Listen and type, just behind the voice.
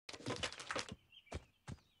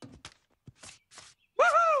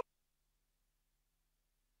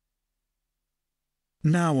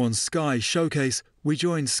Now on Sky Showcase, we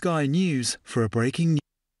join Sky News for a breaking news.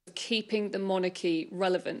 Keeping the monarchy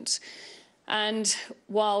relevant, and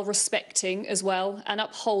while respecting as well and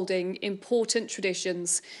upholding important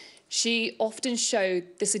traditions, she often showed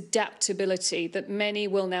this adaptability that many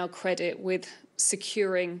will now credit with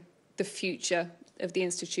securing the future of the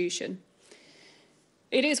institution.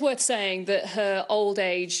 It is worth saying that her old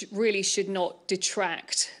age really should not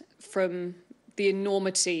detract from the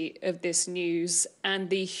enormity of this news and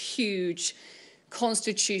the huge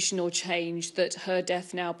constitutional change that her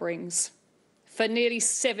death now brings. For nearly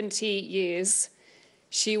 70 years,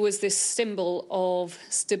 she was this symbol of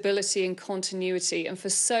stability and continuity, and for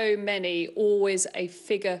so many, always a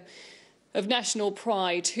figure of national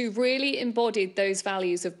pride who really embodied those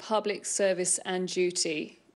values of public service and duty.